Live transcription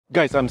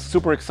Guys, I'm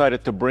super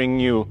excited to bring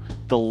you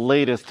the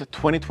latest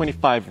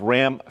 2025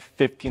 Ram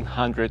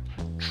 1500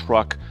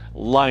 truck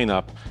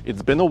lineup.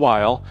 It's been a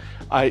while.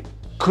 I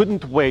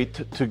couldn't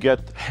wait to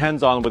get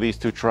hands-on with these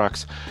two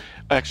trucks.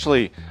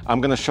 Actually,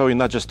 I'm gonna show you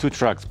not just two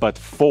trucks, but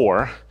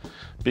four,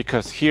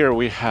 because here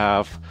we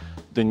have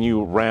the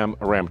new Ram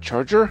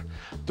Charger,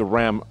 the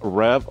Ram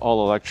Rev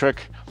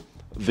all-electric,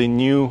 the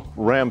new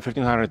Ram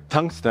 1500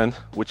 Tungsten,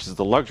 which is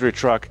the luxury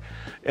truck,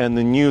 and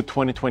the new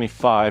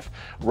 2025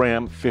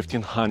 Ram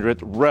 1500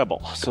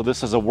 Rebel. So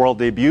this is a world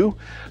debut.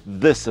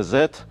 This is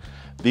it.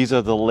 These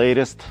are the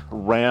latest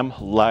Ram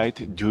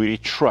light duty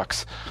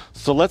trucks.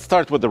 So let's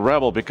start with the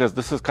Rebel, because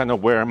this is kind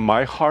of where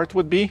my heart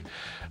would be.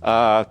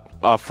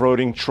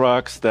 Off-roading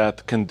trucks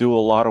that can do a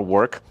lot of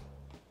work.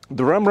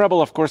 The Ram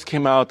Rebel, of course,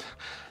 came out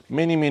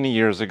many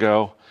years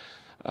ago,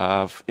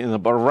 in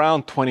about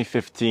around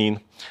 2015,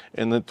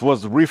 and it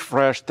was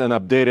refreshed and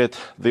updated.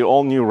 The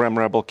all-new Ram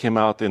Rebel came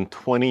out in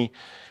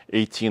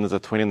 2018 as a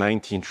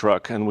 2019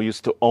 truck, and we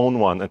used to own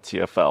one at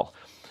TFL.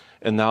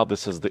 And now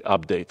this is the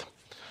update.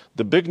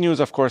 The big news,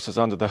 of course, is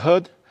under the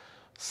hood,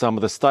 some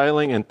of the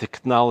styling and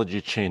technology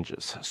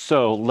changes.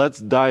 So let's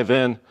dive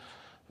in.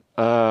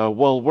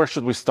 Well, where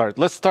should we start?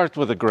 Let's start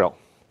with the grille.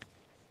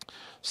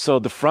 So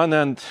the front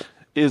end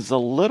is a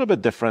little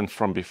bit different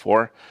from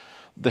before.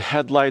 The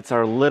headlights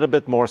are a little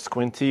bit more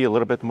squinty, a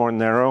little bit more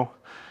narrow.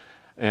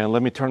 And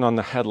let me turn on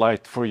the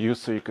headlight for you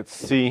so you could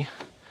see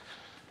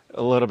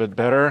a little bit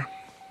better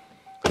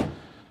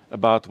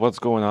about what's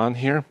going on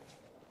here.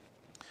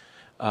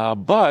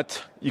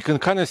 But you can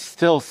kind of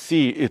still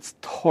see it's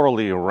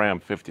totally a Ram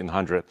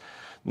 1500.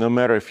 No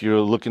matter if you're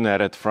looking at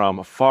it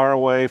from far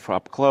away, from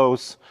up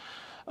close,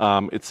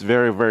 it's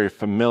very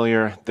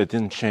familiar. They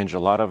didn't change a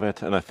lot of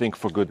it, and I think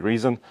for good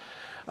reason.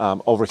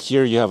 Over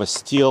here you have a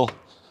steel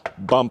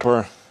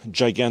bumper,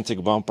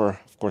 gigantic bumper,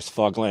 of course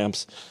fog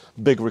lamps,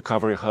 big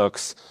recovery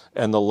hooks,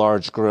 and the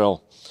large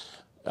grille.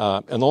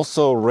 And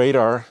also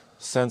radar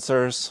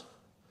sensors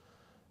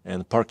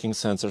and parking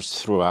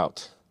sensors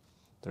throughout.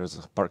 There's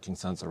a parking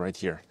sensor right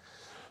here.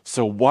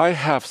 So why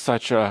have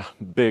such a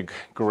big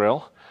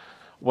grille?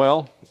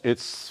 Well,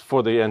 it's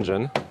for the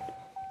engine.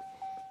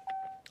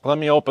 Let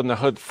me open the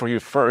hood for you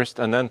first,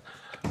 and then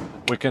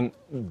we can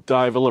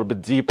dive a little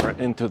bit deeper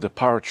into the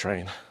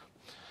powertrain.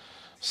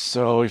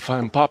 So if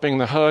I'm popping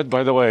the hood,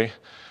 by the way,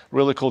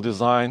 really cool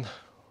design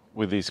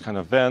with these kind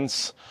of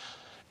vents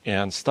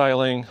and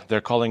styling. They're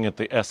calling it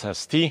the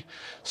SST,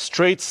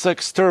 straight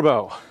six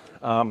turbo.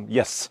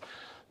 Yes,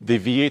 the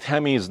V8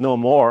 Hemi is no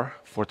more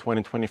for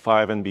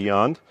 2025 and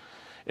beyond.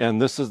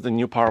 And this is the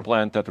new power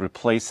plant that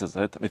replaces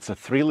it. It's a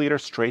 3-liter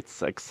straight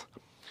six.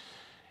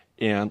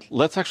 And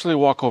let's actually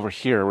walk over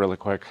here really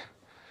quick,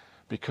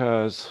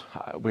 because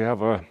we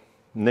have a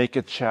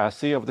naked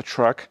chassis of the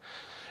truck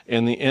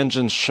and the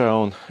engine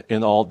shown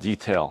in all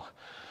detail.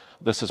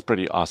 This is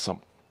pretty awesome.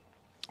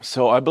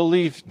 So I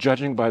believe,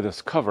 judging by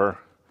this cover,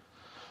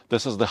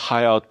 this is the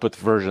high output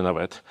version of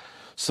it.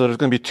 So there's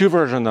going to be two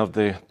versions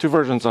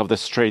of the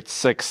straight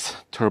six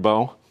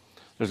turbo.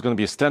 There's going to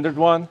be a standard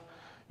one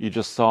you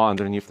just saw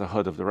underneath the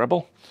hood of the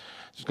Rebel.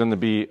 There's going to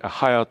be a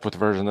high output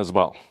version as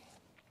well.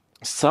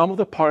 Some of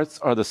the parts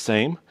are the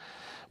same,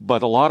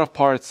 but a lot of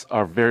parts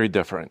are very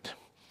different,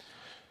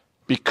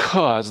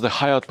 because the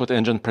high output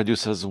engine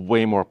produces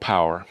way more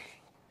power.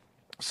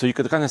 So you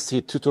could kind of see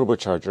two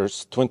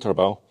turbochargers, twin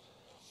turbo.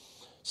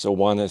 So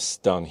one is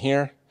down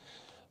here,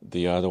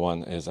 the other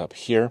one is up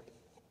here.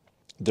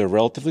 They're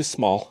relatively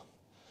small,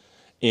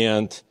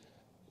 and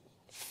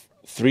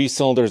 3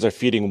 cylinders are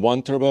feeding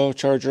one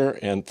turbocharger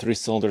and 3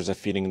 cylinders are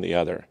feeding the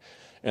other.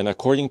 And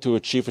according to a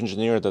chief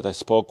engineer that I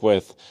spoke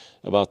with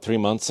about 3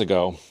 months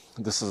ago,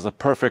 this is a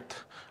perfect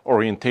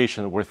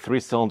orientation where 3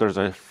 cylinders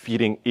are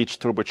feeding each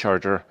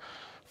turbocharger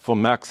for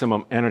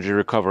maximum energy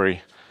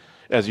recovery,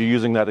 as you're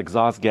using that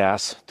exhaust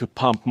gas to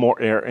pump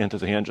more air into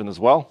the engine as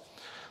well.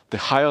 The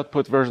high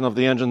output version of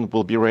the engine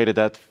will be rated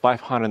at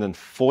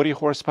 540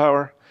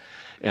 horsepower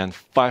and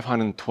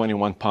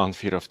 521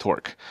 pound-feet of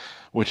torque,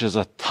 which is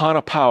a ton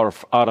of power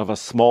out of a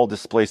small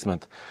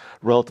displacement,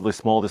 relatively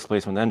small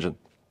displacement engine.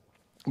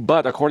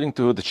 But according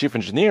to the chief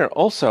engineer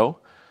also,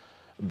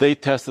 they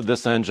tested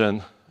this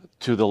engine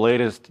to the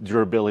latest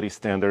durability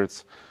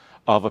standards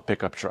of a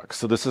pickup truck.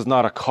 So this is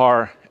not a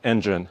car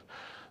engine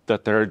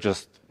that they're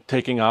just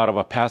taking out of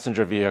a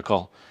passenger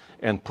vehicle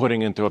and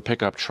putting into a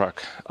pickup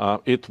truck.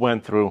 It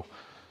went through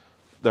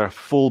their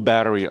full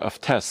battery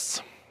of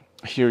tests.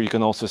 Here you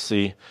can also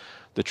see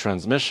the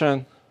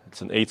transmission.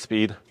 It's an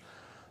 8-speed.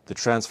 The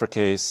transfer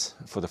case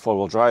for the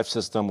 4-wheel drive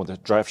system with the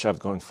drive shaft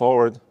going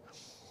forward.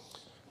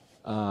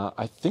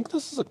 I think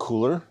this is a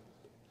cooler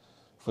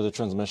for the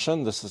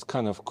transmission. This is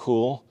kind of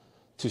cool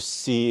to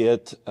see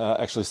it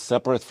actually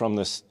separate from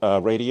this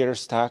radiator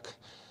stack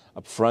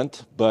up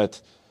front,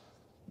 but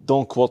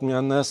don't quote me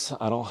on this.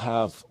 I don't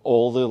have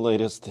all the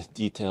latest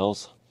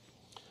details.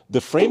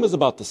 The frame is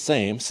about the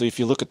same. So if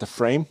you look at the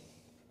frame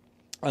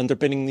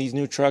underpinning these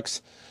new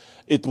trucks,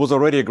 it was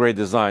already a great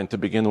design to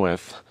begin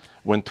with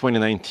when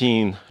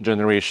 2019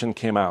 generation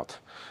came out.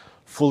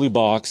 Fully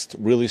boxed,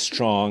 really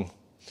strong,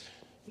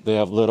 They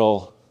have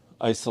little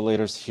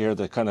isolators here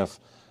that kind of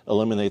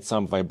eliminate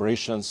some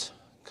vibrations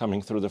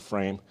coming through the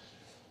frame.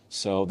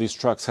 So these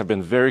trucks have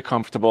been very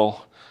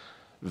comfortable,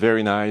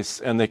 very nice,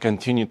 and they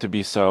continue to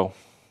be so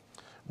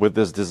with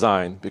this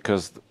design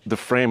because the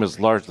frame is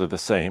largely the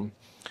same.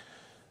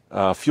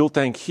 Fuel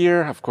tank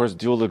here, of course,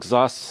 dual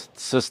exhaust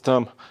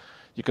system.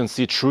 You can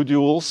see true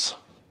duals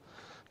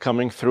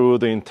coming through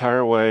the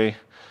entire way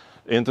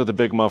into the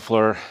big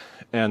muffler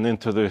and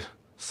into the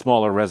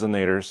smaller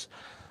resonators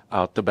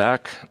out the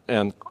back,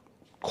 and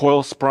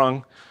coil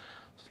sprung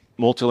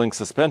multi-link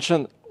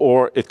suspension,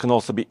 or it can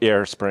also be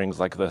air springs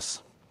like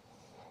this.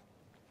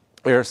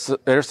 Air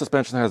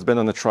suspension has been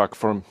on the truck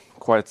for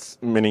quite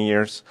many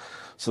years,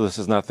 so this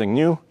is nothing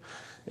new,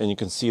 and you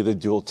can see the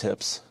dual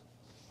tips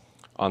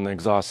on the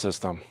exhaust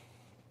system.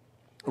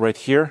 Right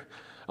here,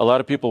 a lot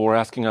of people were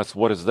asking us,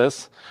 what is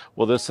this?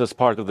 Well, this is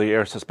part of the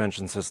air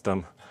suspension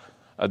system,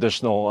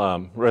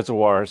 additional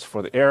reservoirs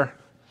for the air,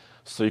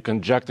 so you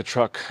can jack the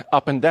truck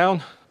up and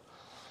down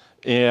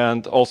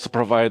and also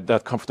provide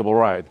that comfortable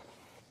ride.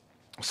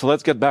 So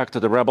let's get back to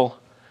the Rebel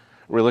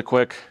really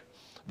quick.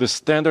 The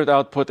standard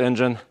output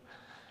engine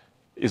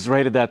is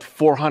rated at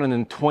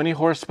 420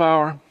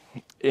 horsepower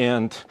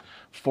and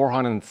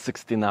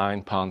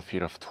 469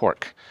 pound-feet of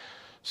torque.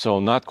 So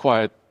not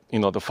quite,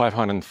 the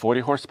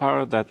 540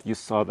 horsepower that you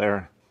saw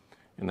there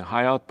in the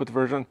high output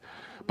version,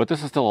 but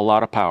this is still a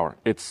lot of power.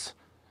 It's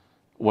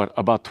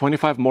about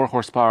 25 more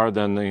horsepower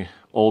than the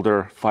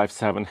older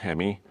 5.7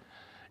 Hemi.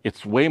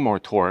 It's way more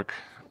torque,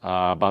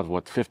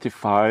 about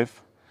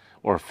 55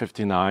 or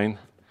 59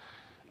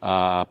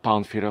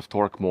 pound-feet of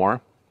torque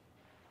more.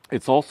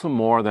 It's also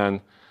more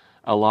than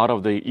a lot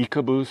of the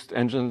EcoBoost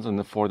engines in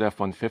the Ford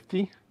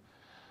F-150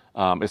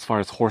 as far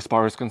as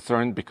horsepower is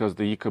concerned, because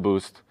the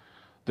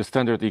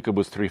standard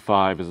EcoBoost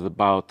 3.5 is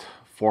about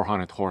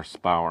 400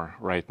 horsepower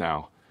right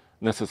now.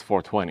 And this is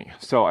 420.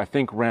 So I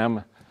think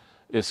Ram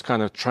is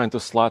kind of trying to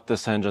slot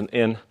this engine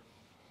in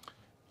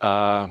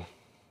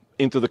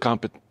into the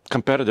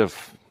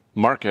competitive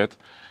market,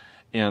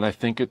 and I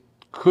think it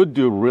could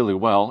do really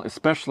well,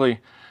 especially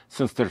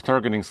since they're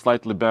targeting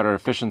slightly better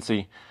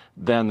efficiency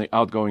than the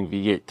outgoing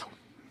V8.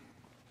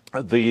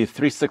 The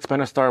 3.6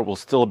 Pentastar will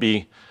still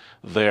be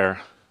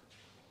there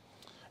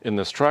in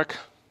this truck.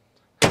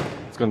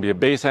 It's going to be a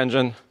base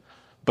engine,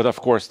 but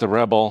of course the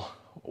Rebel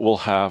will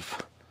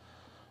have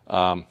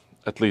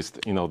at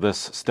least this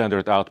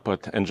standard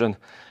output engine,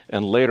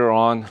 and later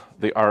on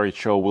the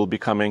RHO will be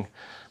coming,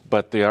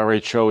 but the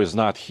RHO is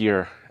not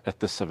here at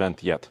this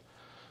event yet.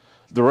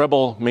 The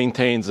Rebel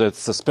maintains its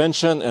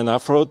suspension and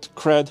off-road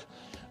cred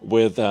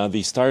with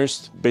these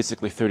tires,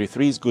 basically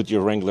 33s,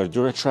 Goodyear Wrangler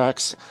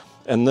Duratracs,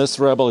 and this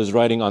Rebel is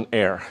riding on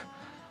air.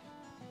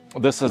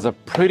 This is a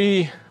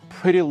pretty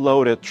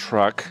loaded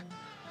truck,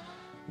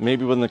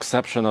 maybe with an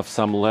exception of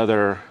some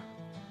leather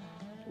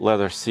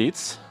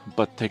seats,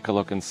 but take a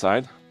look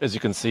inside. As you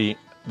can see,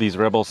 these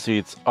Rebel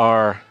seats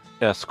are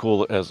as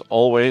cool as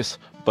always,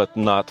 but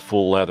not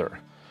full leather.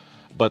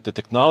 But the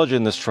technology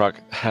in this truck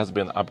has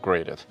been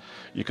upgraded.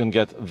 You can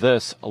get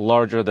this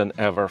larger than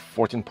ever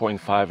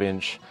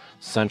 14.5-inch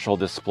central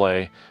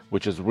display,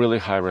 which is really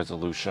high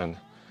resolution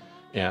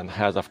and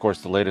has, of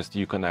course, the latest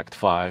Uconnect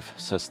 5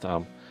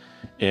 system.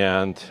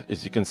 And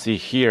as you can see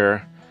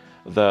here,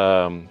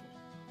 the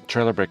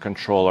trailer brake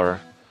controller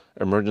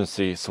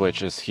emergency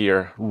switch is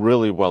here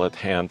really well at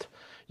hand.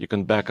 You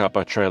can back up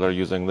a trailer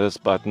using this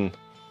button,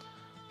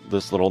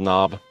 this little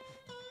knob,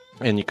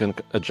 and you can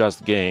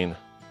adjust gain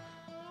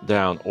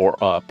down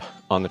or up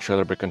on the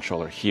trailer brake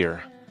controller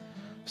here.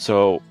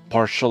 So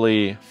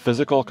partially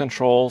physical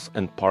controls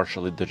and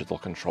partially digital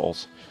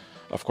controls.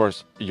 Of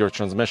course, your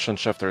transmission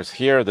shifter is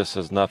here. This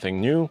is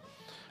nothing new.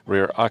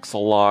 Rear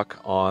axle lock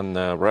on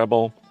the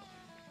Rebel,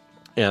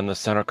 and the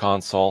center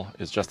console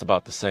is just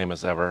about the same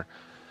as ever.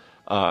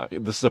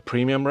 This is a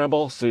premium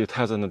Rebel, so it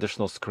has an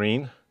additional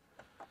screen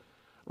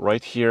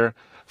right here.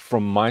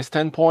 From my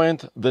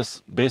standpoint,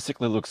 this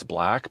basically looks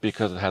black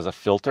because it has a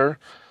filter,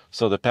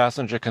 so the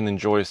passenger can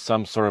enjoy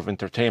some sort of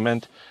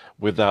entertainment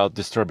without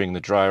disturbing the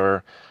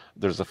driver.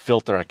 There's a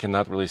filter. I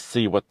cannot really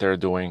see what they're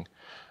doing,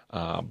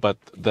 but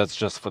that's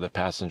just for the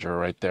passenger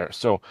right there.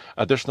 So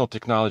additional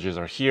technologies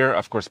are here.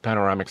 Of course,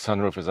 panoramic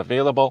sunroof is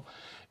available,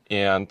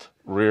 and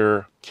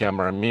rear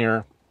camera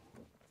mirror,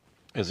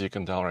 as you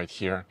can tell right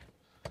here,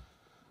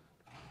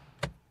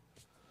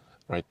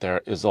 right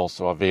there, is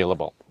also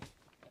available.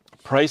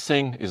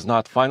 Pricing is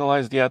not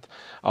finalized yet.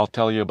 I'll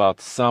tell you about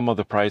some of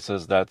the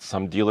prices that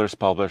some dealers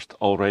published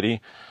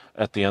already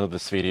at the end of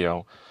this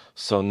video.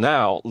 So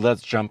now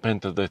let's jump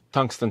into the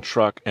tungsten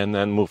truck and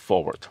then move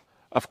forward.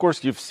 Of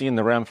course, you've seen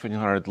the Ram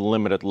 1500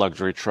 limited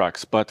luxury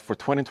trucks, but for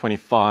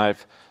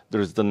 2025,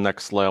 there's the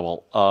next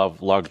level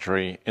of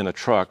luxury in a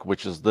truck,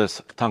 which is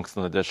this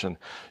tungsten edition.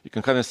 You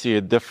can kind of see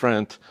a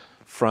different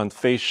front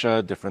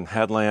fascia, different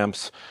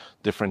headlamps,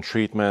 different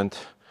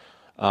treatment.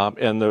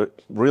 And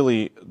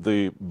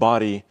the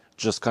body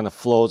just kind of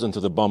flows into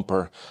the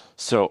bumper.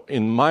 So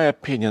in my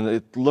opinion,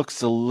 it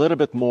looks a little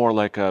bit more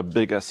like a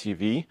big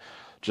SUV,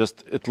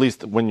 just at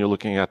least when you're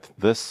looking at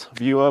this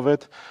view of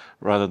it,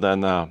 rather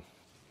than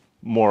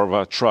more of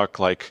a truck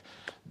like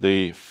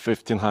the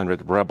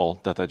 1500 Rebel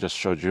that I just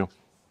showed you.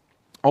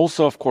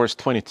 Also, of course,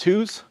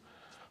 22s,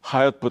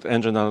 high output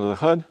engine under the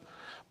hood,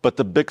 but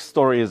the big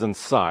story is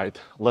inside.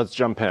 Let's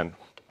jump in.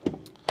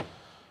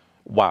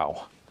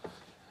 Wow.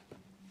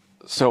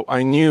 So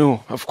I knew,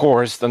 of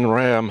course, that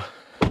Ram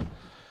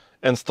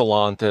and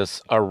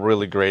Stellantis are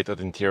really great at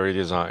interior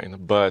design,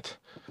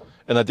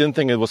 and I didn't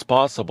think it was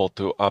possible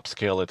to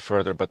upscale it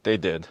further, but they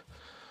did.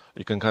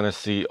 You can kind of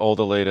see all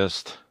the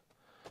latest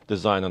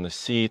design on the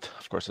seat.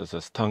 Of course, this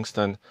is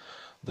tungsten.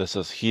 This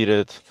is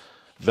heated,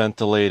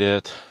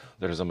 ventilated.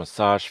 There's a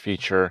massage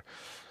feature.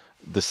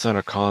 The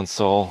center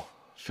console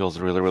feels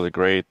really, really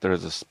great.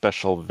 There's a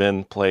special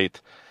VIN plate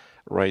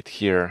right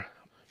here.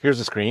 Here's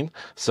the screen.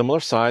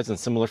 Similar size and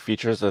similar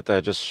features that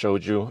I just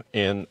showed you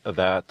in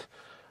that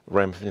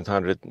Ram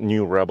 1500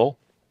 new Rebel.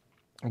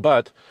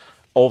 But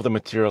all of the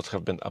materials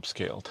have been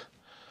upscaled.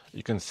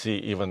 You can see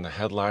even the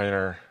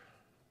headliner,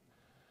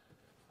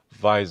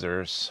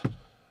 visors,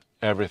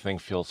 everything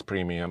feels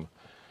premium.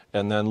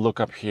 And then look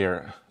up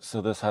here.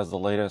 So this has the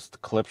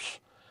latest Klipsch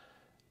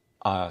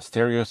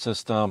stereo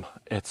system.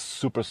 It's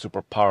super,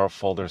 super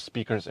powerful. There's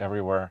speakers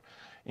everywhere,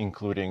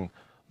 including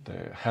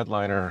the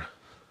headliner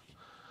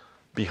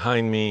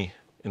behind me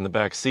in the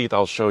back seat.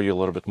 I'll show you a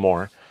little bit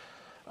more.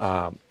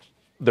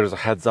 There's a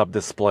heads-up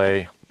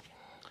display.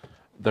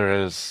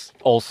 There is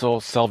also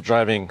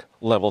self-driving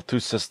level 2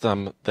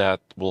 system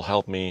that will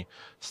help me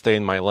stay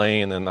in my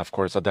lane. And of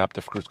course,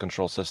 adaptive cruise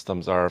control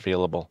systems are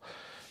available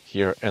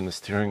here. And the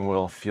steering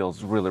wheel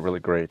feels really, really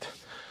great.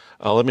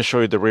 Let me show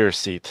you the rear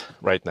seat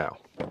right now.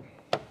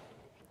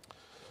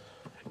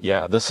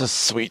 Yeah, this is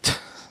sweet.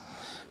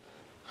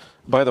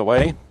 By the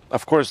way,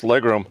 of course,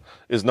 legroom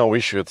is no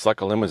issue. It's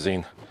like a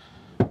limousine.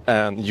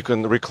 And you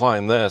can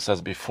recline this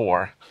as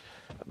before.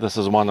 This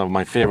is one of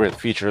my favorite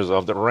features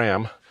of the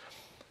Ram.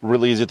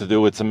 Really easy to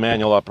do. It's a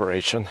manual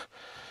operation.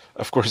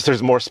 Of course,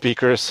 there's more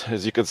speakers,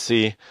 as you can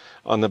see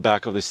on the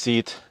back of the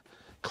seat.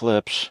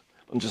 Klipsch.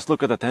 And just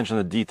look at the attention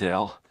to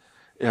detail.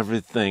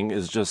 Everything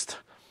is just...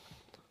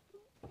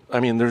 I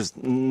mean, there's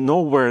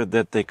nowhere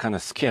that they kind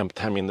of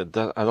skimped. I mean,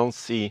 I don't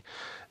see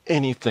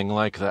anything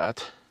like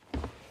that.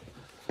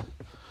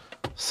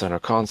 Center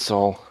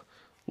console,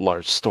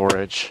 large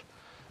storage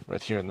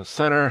right here in the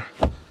center.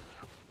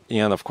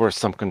 And of course,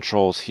 some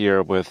controls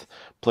here with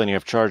plenty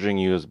of charging,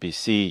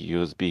 USB-C,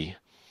 USB,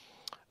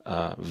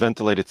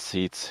 ventilated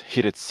seats,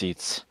 heated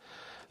seats.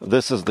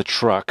 This is the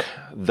truck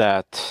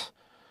that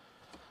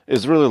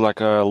is really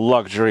like a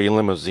luxury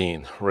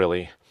limousine,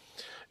 really.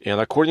 And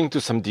according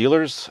to some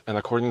dealers and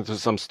according to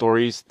some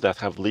stories that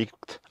have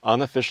leaked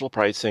unofficial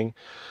pricing,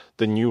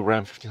 the new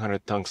Ram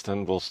 1500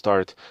 Tungsten will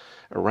start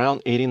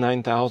around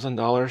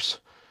 $89,000.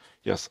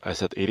 Yes, I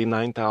said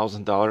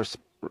 $89,000.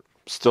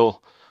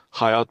 Still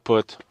high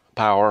output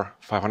power,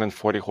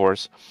 540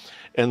 horse.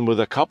 And with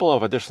a couple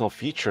of additional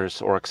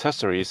features or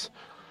accessories,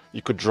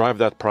 you could drive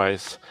that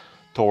price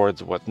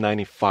towards what,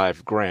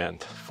 95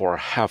 grand for a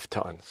half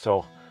ton.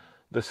 So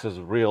this is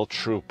real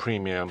true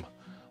premium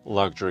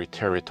luxury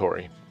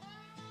territory.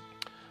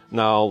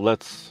 Now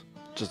let's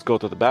just go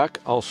to the back.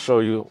 I'll show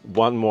you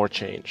one more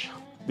change.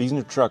 These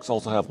new trucks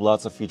also have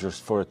lots of features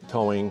for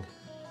towing.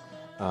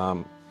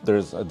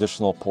 There's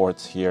additional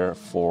ports here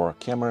for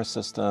camera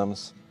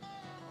systems.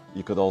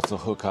 You could also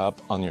hook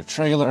up on your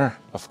trailer.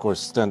 Of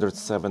course, standard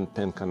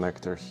 7-pin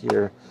connector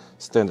here,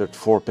 standard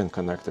 4-pin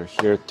connector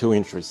here,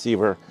 2-inch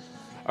receiver.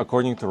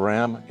 According to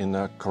Ram, in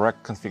the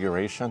correct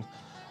configuration,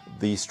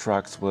 these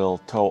trucks will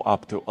tow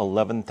up to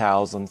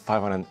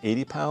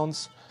 11,580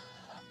 pounds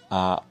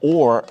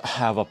or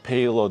have a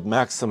payload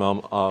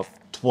maximum of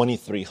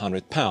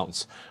 2,300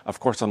 pounds. Of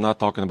course, I'm not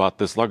talking about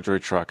this luxury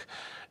truck.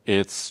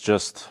 It's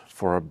just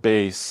for a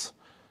base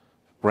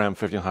Ram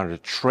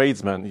 1500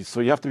 tradesman. So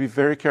you have to be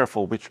very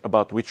careful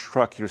about which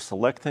truck you're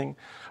selecting,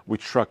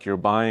 which truck you're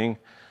buying,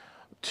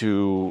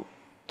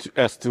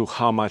 as to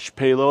how much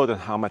payload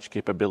and how much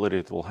capability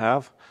it will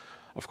have.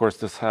 Of course,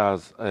 this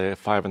has a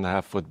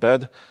 5.5-foot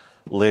bed,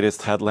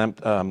 latest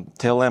headlamp,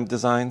 tail lamp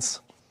designs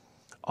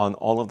on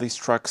all of these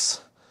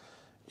trucks,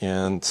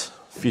 and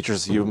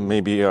features you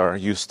maybe are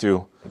used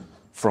to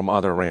from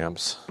other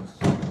Rams,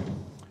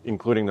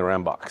 including the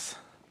Ram box.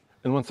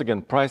 And once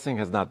again, pricing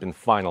has not been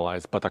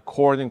finalized, but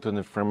according to the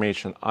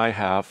information I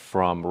have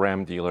from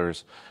Ram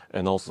dealers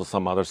and also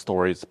some other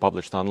stories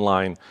published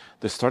online,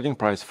 the starting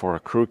price for a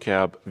crew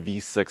cab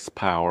V6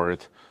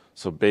 powered,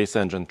 so base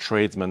engine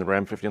tradesman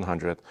Ram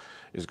 1500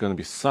 is going to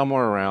be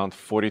somewhere around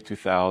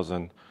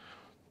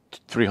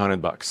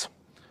 $42,300.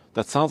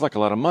 That sounds like a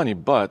lot of money,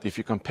 but if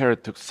you compare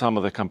it to some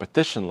of the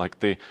competition,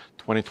 like the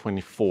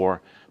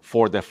 2024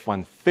 Ford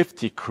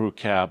F-150 crew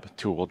cab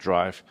two-wheel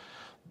drive,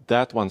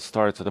 that one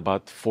starts at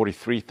about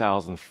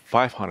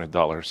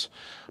 $43,500,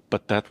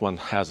 but that one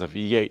has a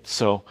V8.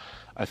 So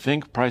I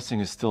think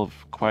pricing is still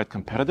quite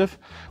competitive.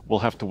 We'll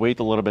have to wait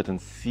a little bit and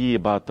see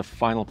about the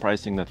final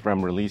pricing that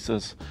Ram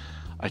releases.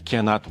 I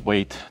cannot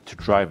wait to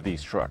drive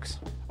these trucks.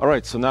 All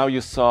right, so now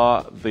you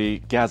saw the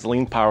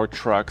gasoline-powered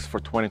trucks for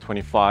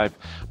 2025,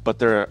 but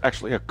there are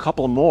actually a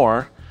couple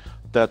more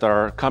that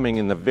are coming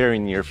in the very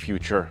near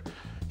future.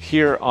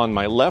 Here on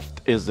my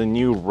left is the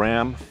new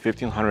Ram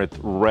 1500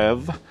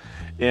 Rev,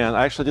 and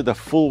I actually did a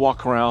full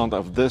walk around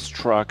of this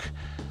truck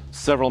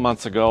several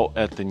months ago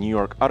at the New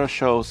York Auto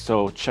Show,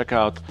 so check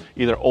out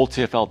either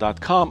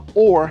oldtfl.com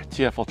or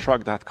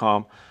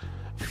tfltruck.com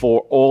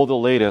for all the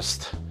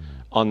latest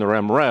on the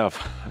Ram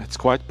Rev. It's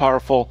quite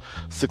powerful,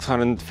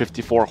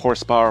 654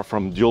 horsepower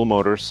from dual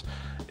motors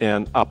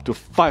and up to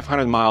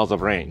 500 miles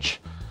of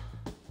range.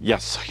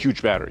 Yes,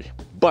 huge battery.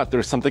 But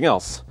there's something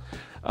else.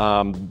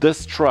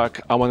 This truck,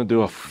 I want to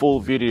do a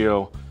full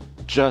video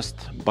just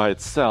by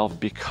itself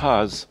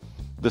because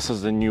this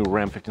is the new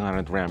Ram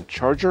 1500 Ram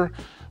Charger,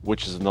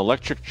 which is an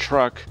electric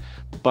truck,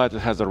 but it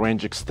has a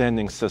range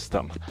extending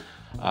system,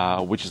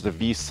 which is the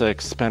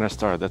V6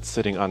 Pentastar that's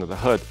sitting under the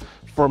hood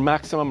for a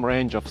maximum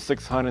range of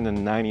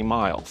 690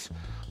 miles.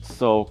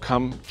 So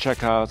come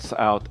check us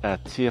out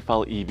at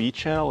TFL EV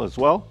channel as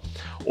well,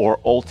 or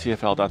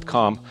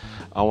oldtfl.com.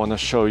 I want to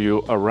show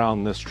you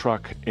around this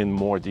truck in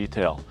more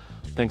detail.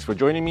 Thanks for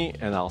joining me,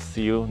 and I'll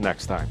see you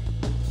next time.